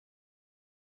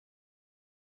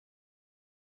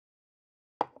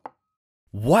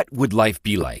What would life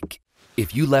be like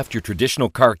if you left your traditional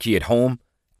car key at home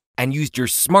and used your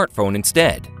smartphone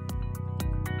instead?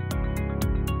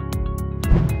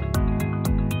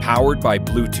 Powered by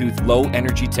Bluetooth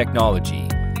low-energy technology,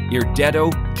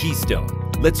 Irdeto Keystone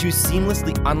lets you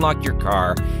seamlessly unlock your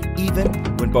car even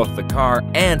when both the car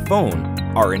and phone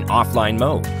are in offline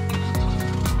mode.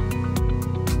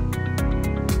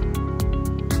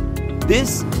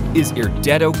 This is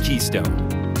Irdeto Keystone,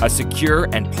 a secure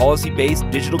and policy-based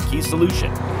digital key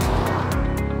solution.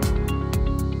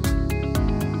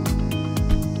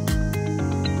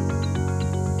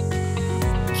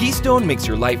 Keystone makes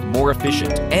your life more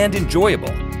efficient and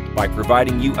enjoyable by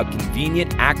providing you a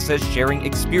convenient access sharing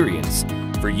experience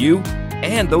for you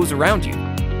and those around you.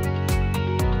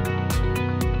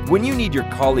 When you need your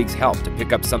colleagues' help to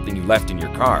pick up something you left in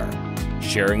your car,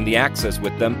 sharing the access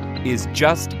with them is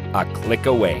just a click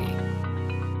away.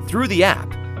 Through the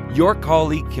app, your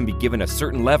colleague can be given a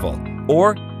certain level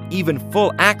or even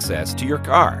full access to your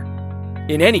car.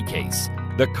 In any case,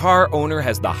 the car owner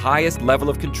has the highest level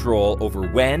of control over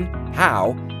when,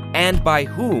 how, and by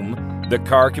whom the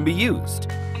car can be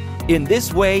used. In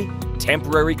this way,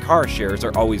 temporary car shares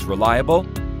are always reliable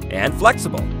and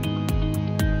flexible.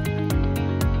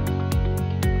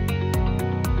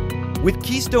 With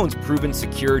Keystone's proven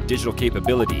secure digital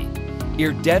capability,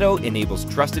 Irdeto enables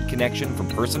trusted connection from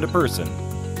person to person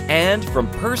and from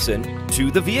person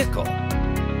to the vehicle.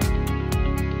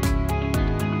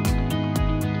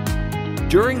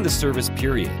 During the service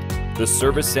period, the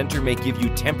service center may give you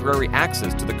temporary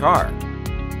access to the car.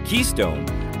 Keystone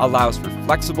allows for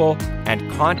flexible and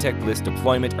contactless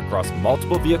deployment across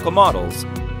multiple vehicle models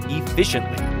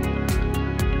efficiently.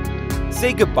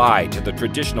 Say goodbye to the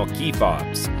traditional key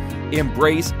fobs.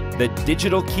 Embrace the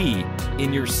digital key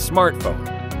in your smartphone.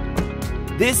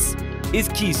 This is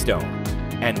Keystone,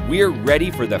 and we're ready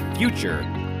for the future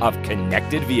of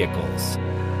connected vehicles.